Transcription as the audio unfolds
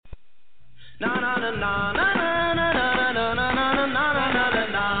Na na na na na na na na na na na na na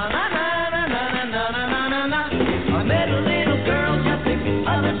na. I met a little girl just the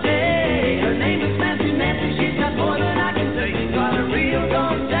other day. Her name is Nancy Nancy. She's got more than I can say. Got a real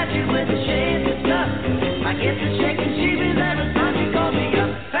gold statue with a shade of dust. I guess the shaking she was every time she called me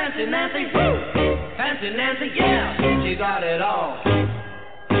up. Fancy Nancy, woo! Fancy Nancy, yeah, she got it all.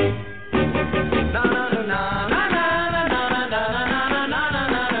 Na na na na na.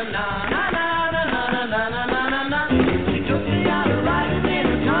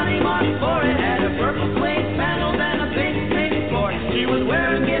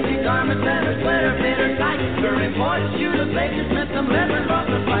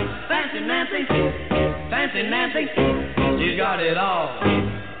 Fancy Nancy, Fancy Nancy, she's got it all.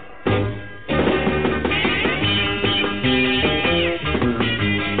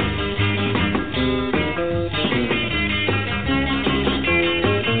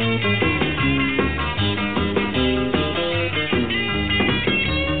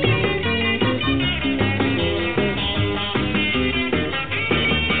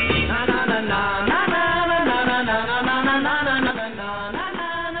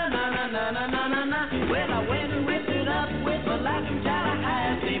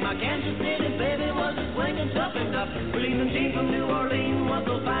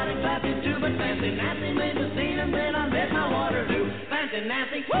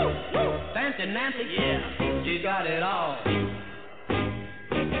 Nancy, woo, woo, Fancy Nancy, yeah, she's got it all.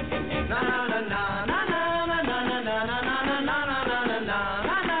 Na na na na na na na na na na na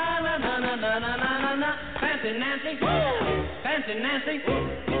na na. Fancy Nancy, woo, Fancy Nancy,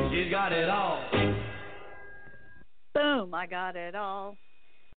 she's got it all. Boom! I got it all.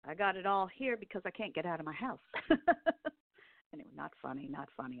 I got it all here because I can't get out of my house. Anyway, not funny,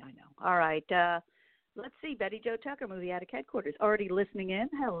 I know. All right, let's see, Betty Jo Tucker, Movie Attic Headquarters, already listening in.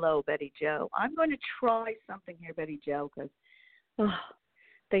 Hello, Betty Jo. I'm going to try something here, Betty Jo, because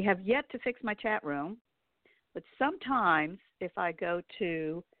they have yet to fix my chat room. But sometimes if I go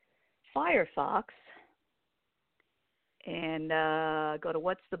to Firefox and go to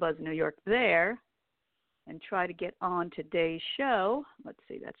What's the Buzz New York there and try to get on today's show. Let's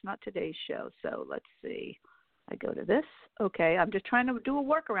see, that's not today's show, so let's see. I go to this. Okay, I'm just trying to do a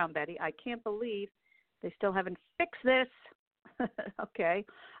workaround, Betty. I can't believe they still haven't fixed this. Okay.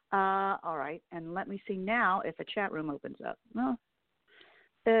 All right. And let me see now if a chat room opens up. Well,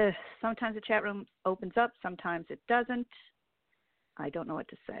 sometimes the chat room opens up. Sometimes it doesn't. I don't know what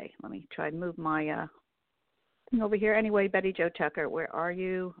to say. Let me try to move my thing over here. Anyway, Betty Jo Tucker, where are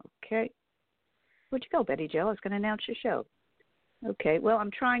you? Okay. Where'd you go, Betty Jo? I was going to announce your show. Okay. Well, I'm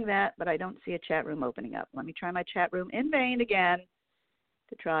trying that, but I don't see a chat room opening up. Let me try my chat room in vain again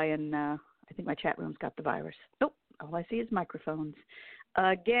to try and I think my chat room's got the virus. Nope. All I see is microphones.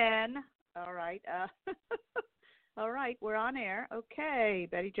 Again. All right. All right. We're on air. Okay.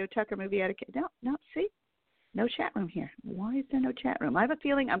 Betty Jo Tucker, Movie Attic. No, see? No chat room here. Why is there no chat room? I have a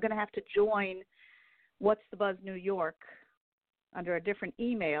feeling I'm going to have to join What's the Buzz New York under a different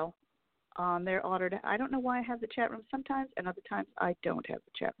email on their order. I don't know why I have the chat room sometimes, and other times I don't have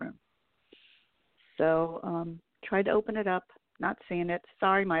the chat room. So tried to open it up. Not seeing it.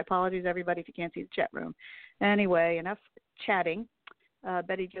 Sorry, my apologies, everybody, if you can't see the chat room. Anyway, enough chatting.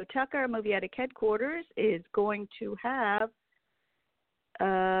 Betty Jo Tucker, Movie Attic Headquarters, is going to have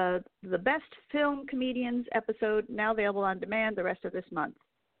the Best Film Comedians episode now available on demand the rest of this month.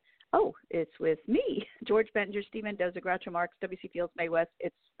 Oh, it's with me, George Bettinger, Steve Mendoza, Groucho Marx, W.C. Fields, Mae West.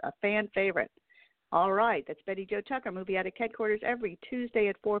 It's a fan favorite. All right, that's Betty Jo Tucker, Movie Attic Headquarters, every Tuesday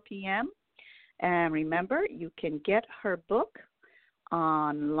at 4 p.m. And remember, you can get her book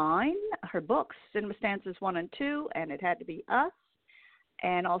online, her books, Cinema Stanzas 1 and 2, and It Had to Be Us.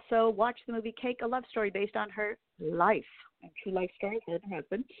 And also watch the movie Cake, a love story based on her life, and true life story of her and her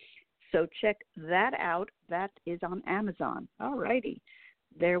husband. So check that out. That is on Amazon. All righty.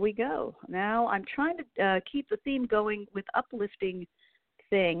 There we go. Now I'm trying to keep the theme going with uplifting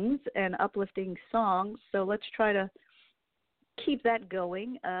things and uplifting songs. So let's try to keep that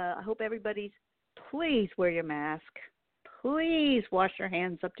going. I hope everybody's, please wear your mask. Please wash your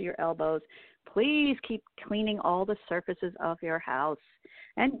hands up to your elbows. Please keep cleaning all the surfaces of your house.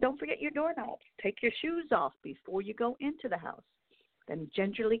 And don't forget your doorknobs. Take your shoes off before you go into the house. Then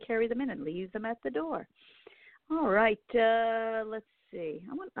gingerly carry them in and leave them at the door. All right, let's see.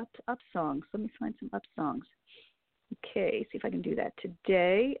 I want up songs. Let me find some up songs. Okay, see if I can do that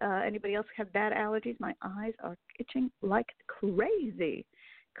today. Anybody else have bad allergies? My eyes are itching like crazy.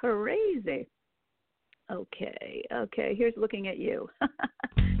 Crazy. Okay, here's looking at you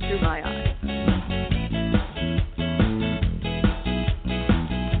through my eyes.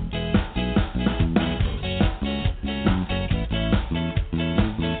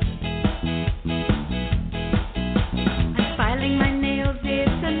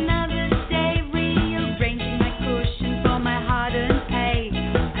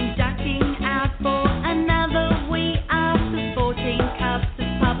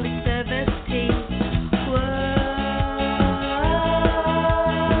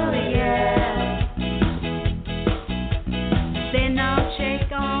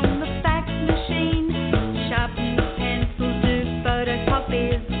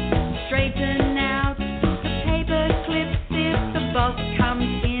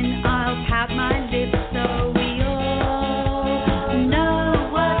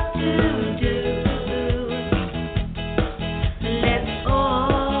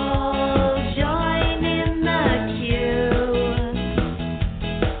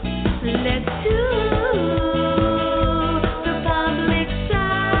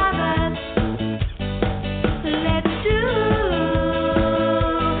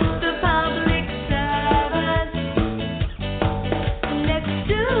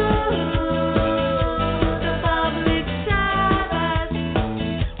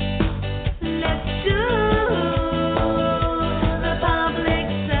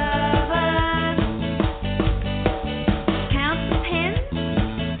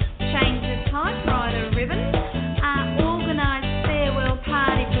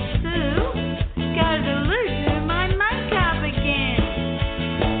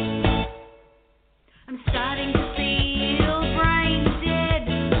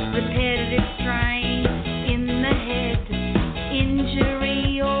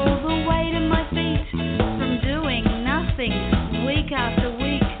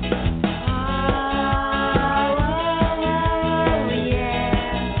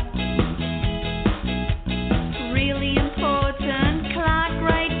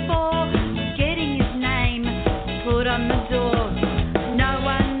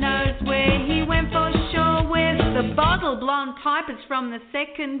 pipe. It's from the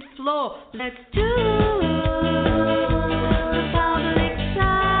second floor. Let's do the public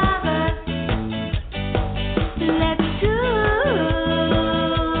service. Let's do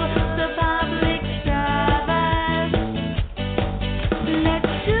the public service. Let's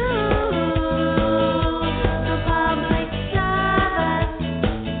do the public service.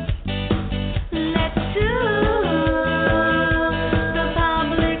 Let's do the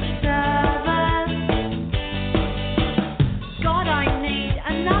public service. God, I need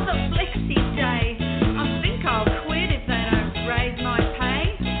another flexi day. I think I'll quit if they don't raise my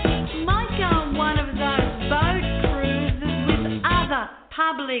pay. Might go on one of those boat cruises with other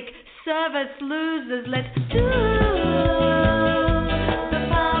public service losers. Let's do the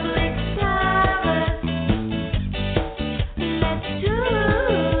public service. Let's do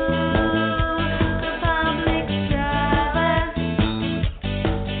the public service.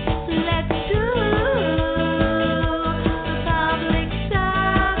 Let's do the public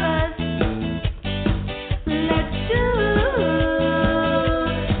service. Let's do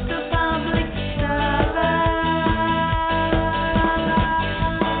the public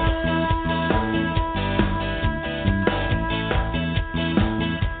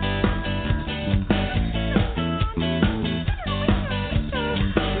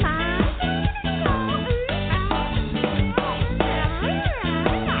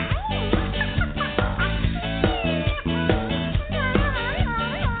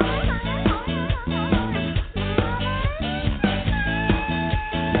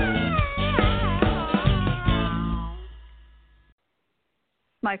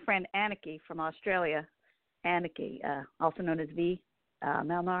My friend Aniki from Australia, Aniki, also known as V.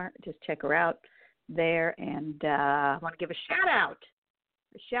 Melnar. Just check her out there. And I want to give a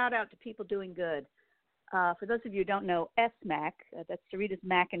shout out to people doing good. For those of you who don't know, SMAC, that's Sarita's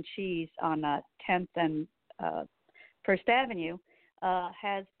Mac and Cheese on 10th and First Avenue,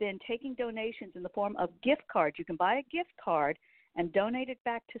 has been taking donations in the form of gift cards. You can buy a gift card and donate it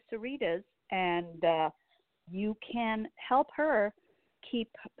back to Sarita's, and you can help her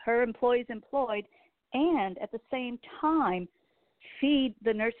keep her employees employed and at the same time feed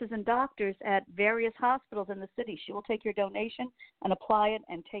the nurses and doctors at various hospitals in the city. She will take your donation and apply it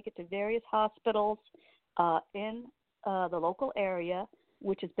and take it to various hospitals in the local area,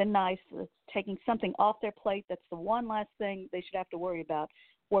 which has been nice. It's taking something off their plate. That's the one last thing they should have to worry about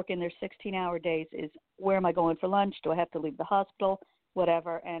working their 16-hour days is, where am I going for lunch? Do I have to leave the hospital?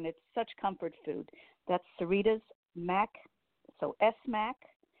 Whatever. And it's such comfort food. That's Sarita's Mac. So SMAC,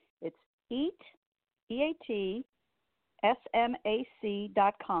 it's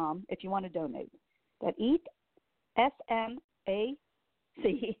EATSMAC.com if you want to donate. That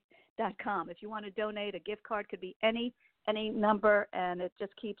EATSMAC.com. If you want to donate, a gift card could be any number, and it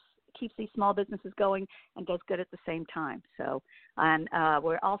just keeps these small businesses going and does good at the same time. So, and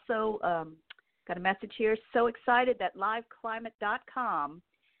we're also got a message here. So excited that liveclimate.com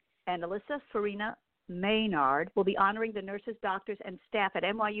and Alyssa Farina Maynard will be honoring the nurses, doctors, and staff at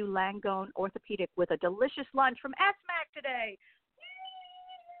NYU Langone Orthopedic with a delicious lunch from SMAC today.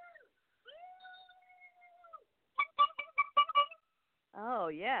 Oh,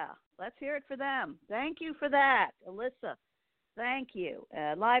 yeah. Let's hear it for them. Thank you for that, Alyssa. Thank you.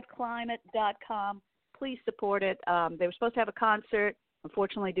 LiveClimate.com. Please support it. They were supposed to have a concert,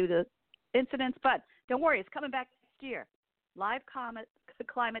 unfortunately, due to incidents, but don't worry. It's coming back next year.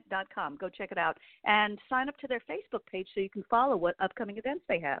 LiveClimate.com. Go check it out. And sign up to their Facebook page so you can follow what upcoming events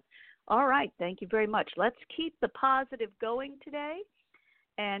they have. All right. Thank you very much. Let's keep the positive going today.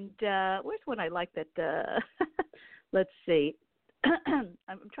 And where's one I like that? Let's see. I'm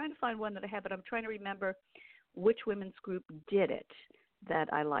trying to find one that I have, but I'm trying to remember which women's group did it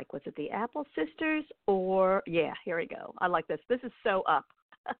that I like. Was it the Apple Sisters or, yeah, here we go. I like this. This is so up.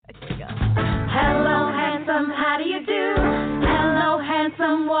 Here we go. Hello, handsome, how do you do? Hello,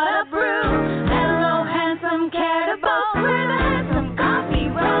 handsome, what a brew? Hello, handsome, care to boast? We're the handsome coffee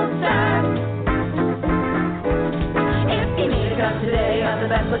roasters. If you need a cup today of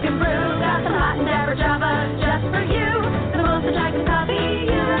the best looking brew, got some hot and dapper Java just for you. The most attractive coffee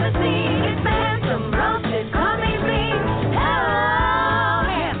you've ever seen. It's the handsome roasted coffee bean. Hello,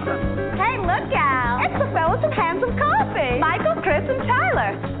 handsome. Hey, look out. It's the fellas of Handsome Coffee. Michael, Chris, and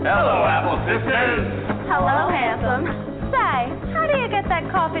Tyler. Hello, Apple Sisters. Hello, handsome. Say, how do you get that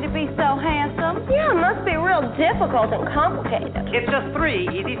coffee to be so handsome? Yeah, it must be real difficult and complicated. It's just 3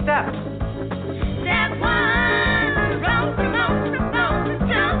 easy steps. Step 1, roast,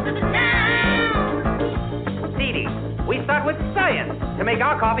 jump to the town. Dee Dee, we start out with science to make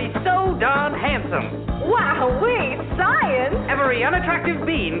our coffee so darn handsome. Wowee, science! Every unattractive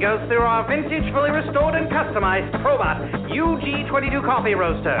bean goes through our vintage, fully restored and customized Probot UG22 coffee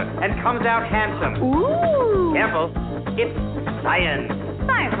roaster and comes out handsome. Ooh! Careful, it's science.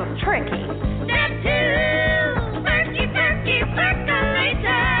 Science was tricky. Step 2, perky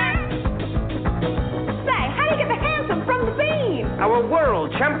percolator. Say, how do you get the handsome from the bean? Our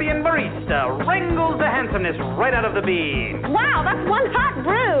world champion barista wrangles the handsomeness right out of the bean. Wow, that's one hot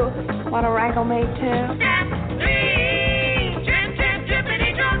brew. Want a wrangle made too? Step 3, drip,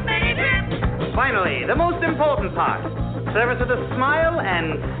 drippity, droppity, drip. Finally, the most important part. Serve it with a smile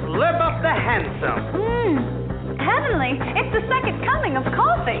and slurp up the handsome. Heavenly. It's the second coming of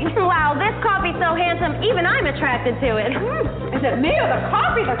coffee. Wow, this coffee's so handsome, even I'm attracted to it. Is it me or the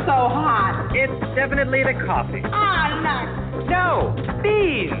coffee that's so hot? It's definitely the coffee. Ah, nuts. No,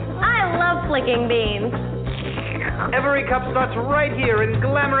 beans. I love flicking beans. Every cup starts right here in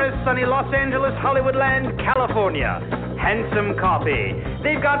glamorous, sunny Los Angeles, Hollywoodland, California. Handsome coffee.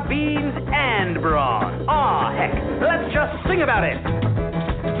 They've got beans and brawn. Aw, heck, let's just sing about it.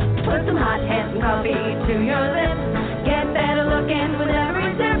 Put some hot handsome coffee to your lips. Get better looking with every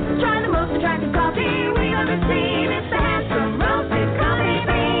sip. Try the most attractive coffee we've ever seen. It's the handsome roasted coffee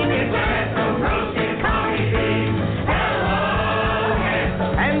bean. It's the handsome roasted coffee bean. Hello,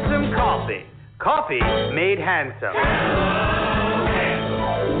 handsome. Handsome coffee. Coffee made handsome. Hello,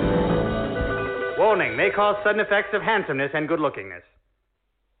 handsome. Warning, may cause sudden effects of handsomeness and good-lookingness.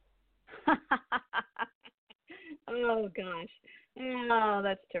 Oh, gosh. Oh,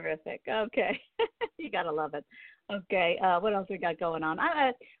 that's terrific. Okay. You got to love it. Okay. What else we got going on?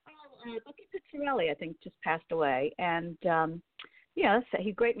 Bucky Pizzarelli, I think, just passed away. And, he's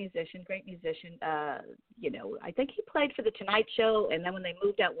a great musician. I think he played for The Tonight Show, and then when they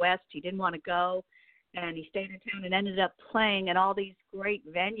moved out west, he didn't want to go, and he stayed in town and ended up playing in all these great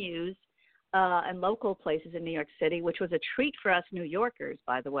venues and local places in New York City, which was a treat for us New Yorkers,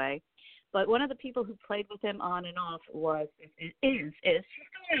 by the way. But one of the people who played with him on and off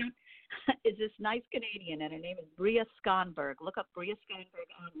is this nice Canadian, and her name is Bria Skonberg. Look up Bria Skonberg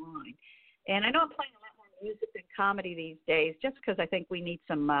online. And I know I'm playing a lot more music than comedy these days, just because I think we need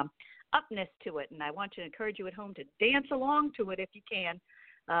some upness to it, and I want to encourage you at home to dance along to it if you can.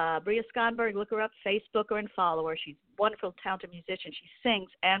 Bria Skonberg, look her up, Facebook her, and follow her. She's a wonderful, talented musician. She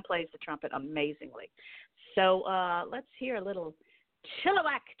sings and plays the trumpet amazingly. So let's hear a little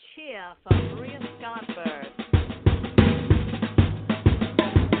Chilliwack cheer from Bria Skonberg.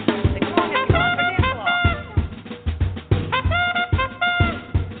 Come on, get on the dance floor.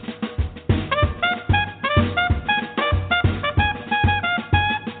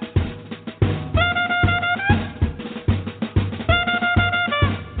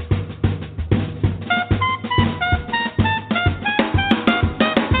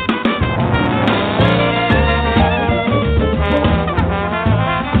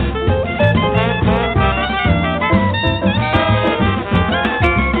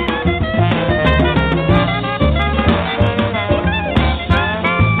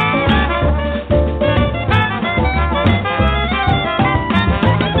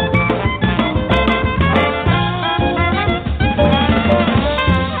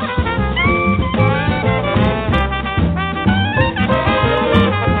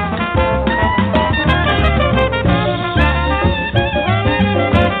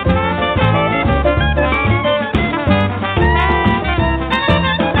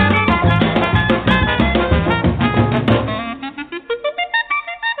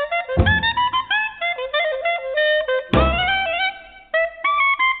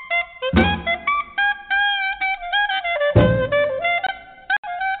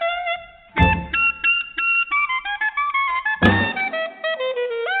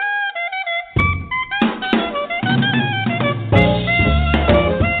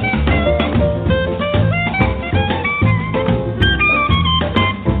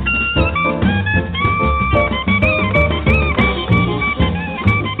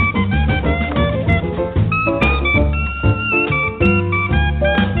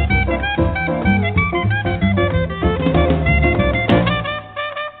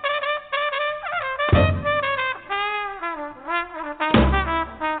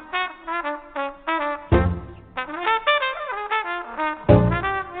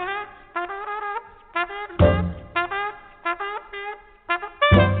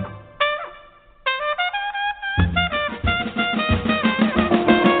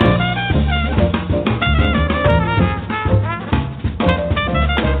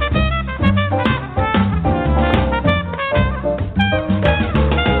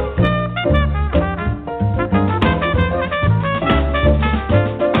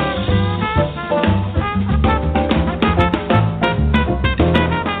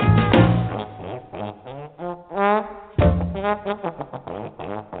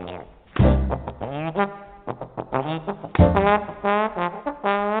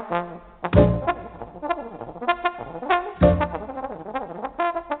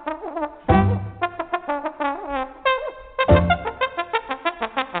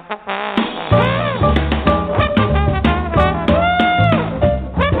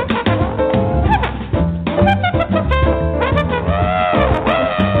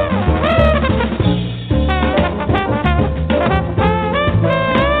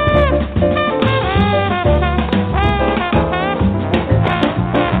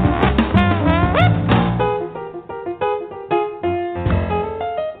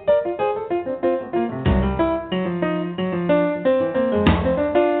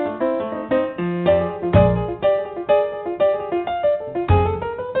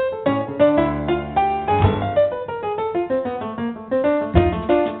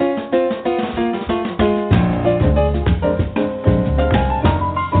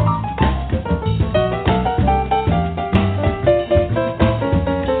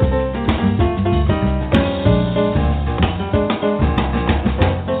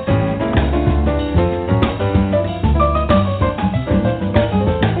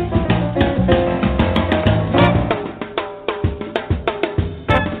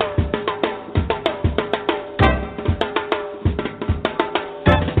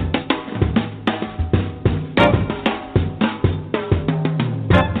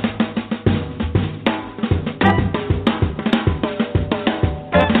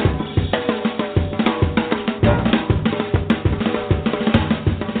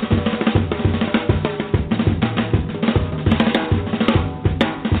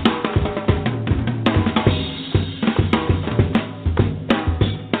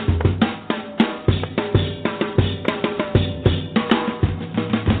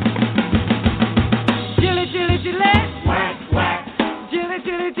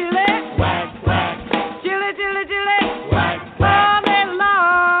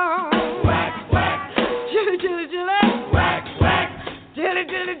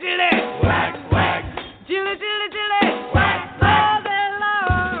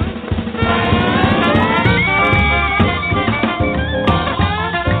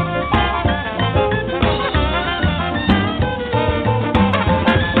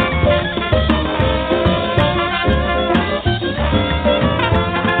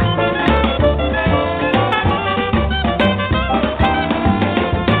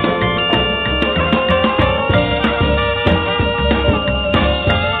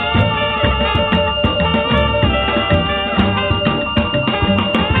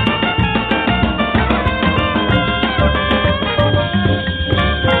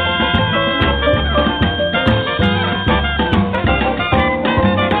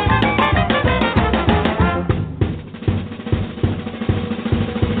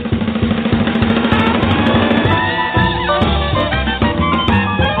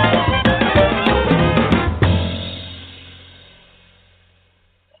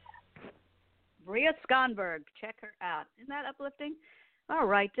 Skonberg. Check her out. Isn't that uplifting? All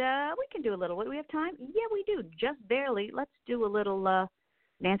right. We can do a little. We have time? Yeah, we do. Just barely. Let's do a little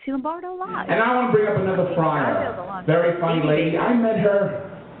Nancy Lombardo live. And I want to bring up another Fryer. Very funny lady. I met her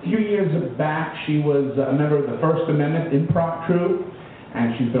a few years back. She was a member of the First Amendment improv troupe,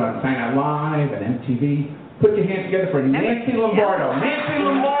 and she's been on Saturday Night Live and MTV. Put your hands together for Nancy Lombardo. Nancy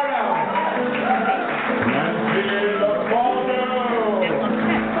Lombardo!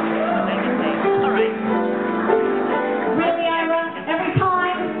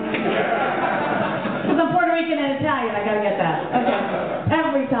 And Italian, I gotta get that. Okay.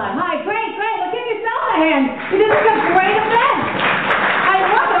 Every time. Hi, great. Well, give yourself a hand. You did such a great event. I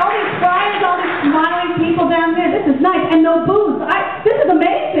love it. All these flyers, all these smiling people down there. This is nice. And no booze. This is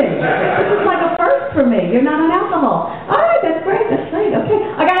amazing. This is like a first for me. You're not on alcohol. All right, that's great. Okay.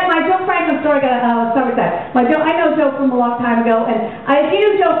 I got my Joe Franklin story. Start with that. I know Joe from a long time ago, and if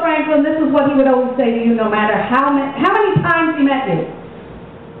you knew Joe Franklin, this is what he would always say to you, no matter how many times he met you.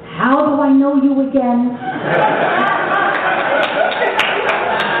 How do I know you again?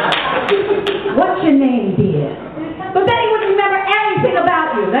 What's your name, dear? But then he would remember everything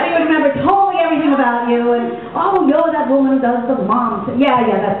about you. Then he would remember totally everything about you. And, oh, you're that woman who does the mom. Yeah,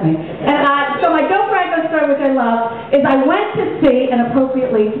 that's me. And so my Joe Franklin story, which I love, is I went to see, and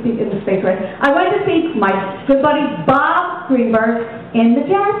appropriately, speak in the space right, I went to see my good buddy Bob Greenberg in the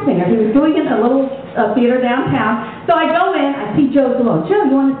Jazz Singer. He was doing it in a little theater downtown. So I go in, I see Joe's alone. Joe,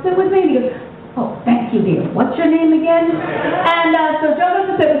 you want to sit with me? He goes, oh, thank you, dear. What's your name again? And so Joe goes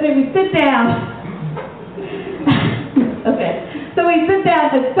to sit with me. We sit down. Okay. So we sit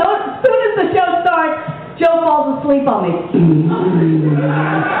down. As soon as the show starts, Joe falls asleep on me.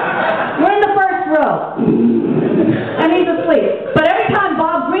 We're in the first row. And he's asleep. But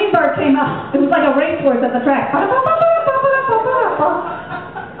racehorse at the track.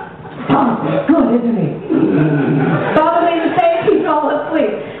 Thomas is good, isn't he? Probably the same, he's all asleep.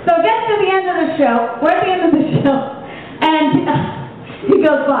 So it gets to the end of the show. We're at the end of the show. And he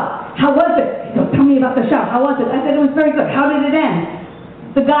goes, Bob, how was it? He goes, tell me about the show. How was it? I said, it was very good. How did it end?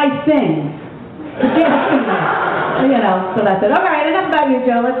 The guy sings. The jazz singer. You know, so that's it. All right, enough about you,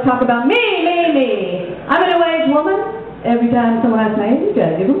 Joe. Let's talk about me. I'm a new-age woman. Every time someone asks my age,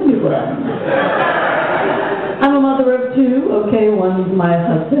 I give them a new one. I'm a mother of two. Okay, one's my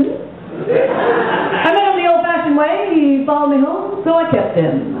husband. I met him the old-fashioned way. He followed me home, so I kept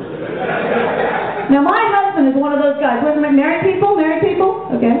him. Now, my husband is one of those guys. Wait a minute, married people?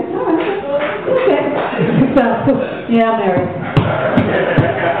 Okay, all right. Okay. So, yeah, I'm married.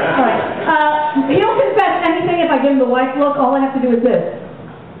 All right. He'll confess anything if I give him the wife look. All I have to do is this.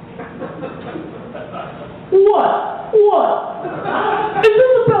 What? Is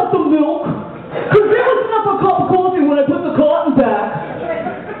this about the milk? Because there was enough a cup of coffee when I put the carton back.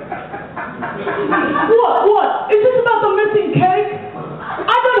 What? Is this about the missing cake?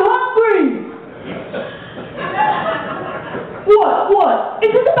 I got hungry. What?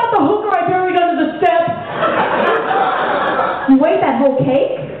 Is this about the hooker I buried under the step? You ate that whole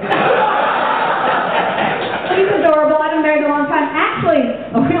cake? She's adorable. I've been married a long time. Actually,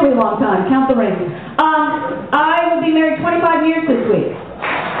 a really long time. Count the rings. I will be married 25 years this week.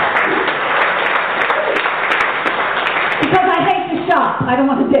 Because I hate to shop. I don't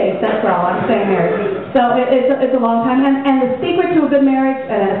want to date. That's all. I'm staying married. So it's a long time. And the secret to a good marriage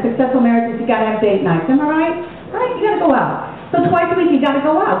and a successful marriage is you got to have date nights. Am I right? Right? You got to go out. So twice a week you got to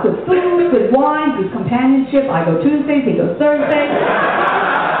go out. Good food, good wine, good companionship. I go Tuesdays, he goes Thursdays.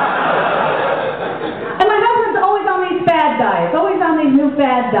 And my husband's always on these fad diets. Always on these new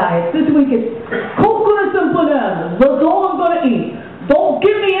fad diets. This week it's coconuts and bananas. That's all I'm going to eat. Don't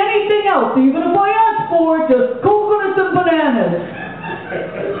give me anything else. Even if I ask for it, just coconuts and bananas.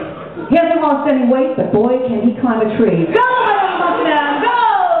 He hasn't lost any weight, but boy, can he climb a tree. Go, Madam Go!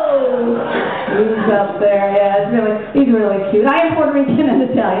 He's up there, yeah, he's really cute. I am Puerto Rican and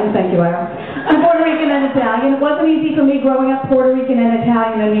Italian, thank you, Ira. I'm Puerto Rican and Italian. It wasn't easy for me growing up Puerto Rican and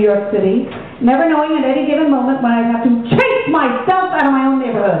Italian in New York City, never knowing at any given moment when I'd have to chase myself out of my own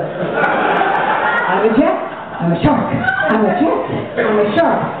neighborhood. I'm a jet, I'm a shark, I'm a jet, I'm a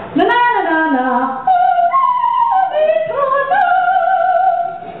shark. Na-na-na-na-na.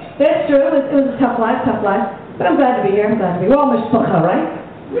 That's true, it was a tough life, but I'm glad to be here, We're all mishpacha, right?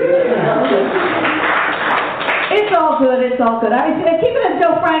 It's all good. Keep it at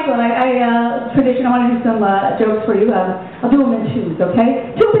Joe Franklin. Tradition, I want to do some jokes for you. I'll do them in twos,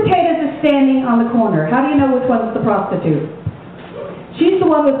 okay? Two potatoes are standing on the corner. How do you know which one's the prostitute? She's the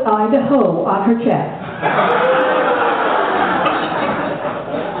one with Idaho on her chest.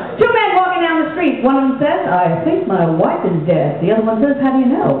 Two men walking down the street. One of them says, I think my wife is dead. The other one says, how do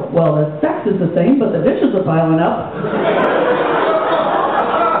you know? Well, the sex is the same, but the dishes are piling up.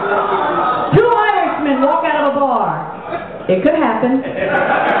 Two Irishmen walk out of a bar. It could happen. Yeah.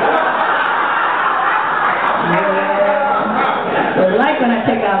 You like when I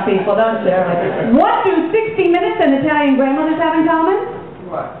pick on people, don't you? What do 60 Minutes and Italian grandmothers have in common?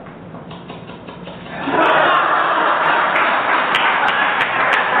 What?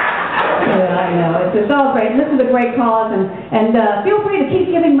 Yeah, I know. It's all great. This is a great cause, and feel free to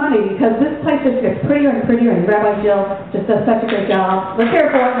keep giving money because this place just gets prettier and prettier, and Rabbi Jill just does such a great job. Let's hear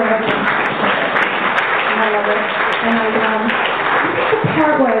it for her. I love it. And this is the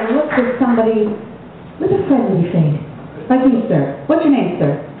part where I look for somebody with a friendly face. Like you, sir. What's your name,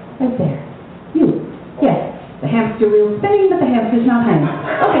 sir? Right there. You. Yes. The hamster wheel's spinning, but the hamster's not hanging.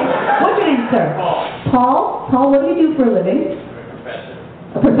 Okay. What's your name, sir? Paul. Paul, what do you do for a living?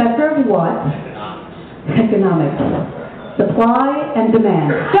 A professor of what? Economics. Supply and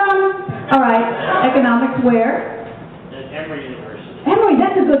demand. Done. All right. Economics where? At Emory University. Emory,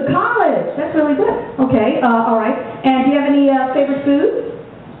 that's a good college. That's really good. Okay. All right. And do you have any favorite foods?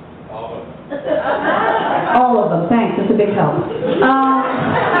 All of them. All of them. Thanks. That's a big help. Do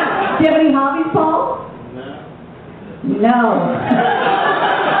you have any hobbies, Paul? No.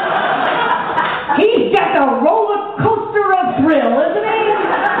 He's just a roller coaster of thrill, isn't he?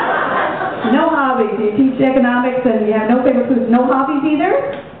 No hobbies. You teach economics and you have no favorite foods. No hobbies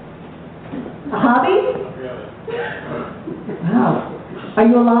either? A hobby? Wow. Are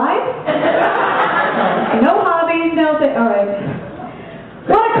you alive? No hobbies, no thing. All right.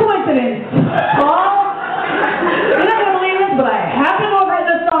 What a coincidence. Paul, you're not going to believe this, but I happen to have written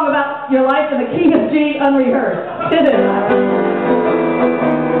a song about your life in the key of G unrehearsed. Did it?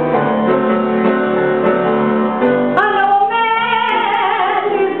 I know a man,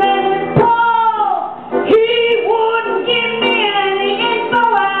 his name is Paul.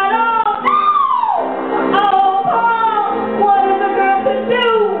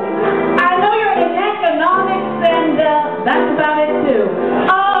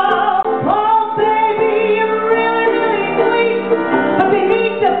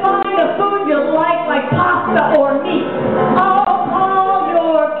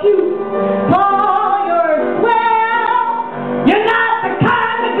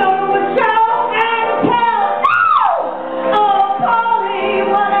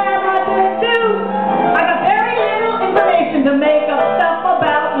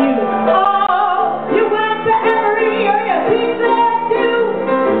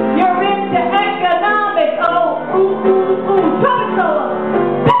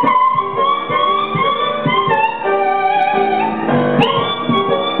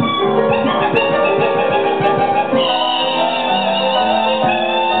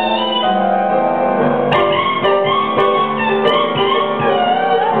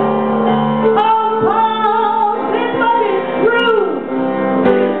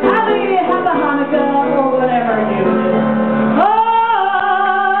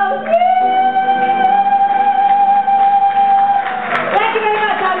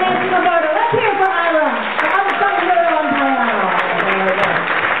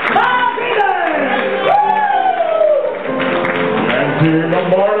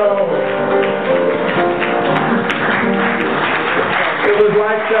 Lombardo. It was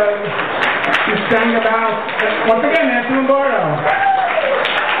like she sang about, once again, Nancy Lombardo.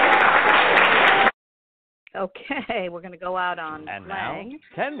 Okay, we're going to go out on And slang.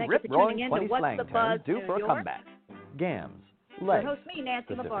 now, 10 Thank you for rip-roaring tuning in 20 to What's slang the Buzz, terms due New for a York. comeback. Gams, Your legs, host, me,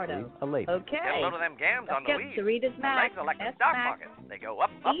 Nancy Lombardo. specifically a lady. Okay. Get a load of them gams on the Let's weed. get Cerritos The Max. legs are like the S stock Max. market. They go up,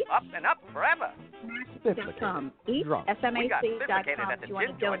 up, Eat. up, and up forever. Sophisticated.com. Eat, drunk. We got sophisticated SMAC.com at if the you want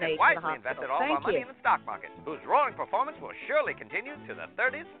gin to joint donate to and the wisely invested hospital. all of our Thank money you. in the stock market, whose roaring performance will surely continue to the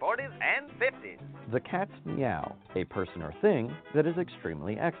 30s, 40s, and 50s. The cat's meow, a person or thing that is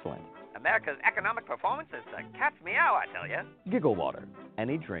extremely excellent. America's economic performance is the cat's meow, I tell you. Giggle water,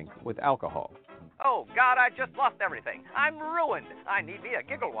 any drink with alcohol. Oh, God, I just lost everything. I'm ruined. I need me a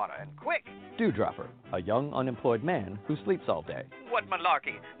giggle water, and quick. Dewdropper, a young unemployed man who sleeps all day. What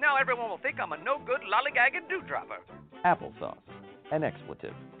malarkey. Now everyone will think I'm a no-good lollygagging dewdropper. Applesauce, an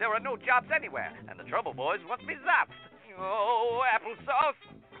expletive. There are no jobs anywhere, and the trouble boys want me zapped. Oh, applesauce.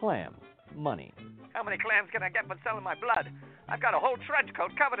 Clams, money. How many clams can I get for selling my blood? I've got a whole trench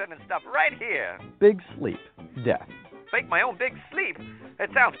coat covered in and stuff right here. Big sleep, death. Fake my own big sleep. It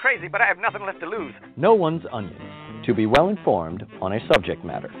sounds crazy, but I have nothing left to lose. No one's onions. To be well informed on a subject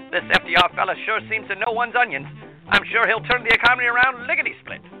matter. This FDR fella sure seems to know one's onions. I'm sure he'll turn the economy around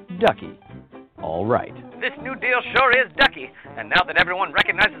lickety-split. Ducky. All right. This New Deal sure is ducky, and now that everyone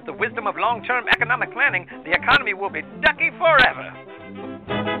recognizes the wisdom of long-term economic planning, the economy will be ducky forever.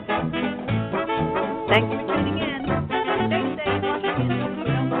 Thanks for tuning in. Stay safe.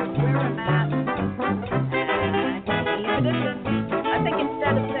 Don't wear a mask. And keep it distance. I think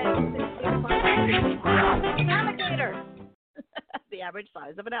instead of saying an alligator, the average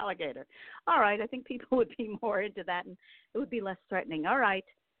size of an alligator. All right, I think people would be more into that, and it would be less threatening. All right,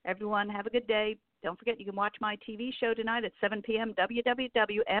 everyone, have a good day. Don't forget, you can watch my TV show tonight at 7 p.m.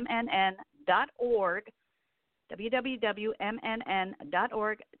 www.mnn.org.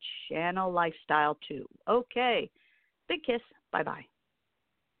 www.mnn.org, Channel Lifestyle 2. Okay. Big kiss. Bye-bye.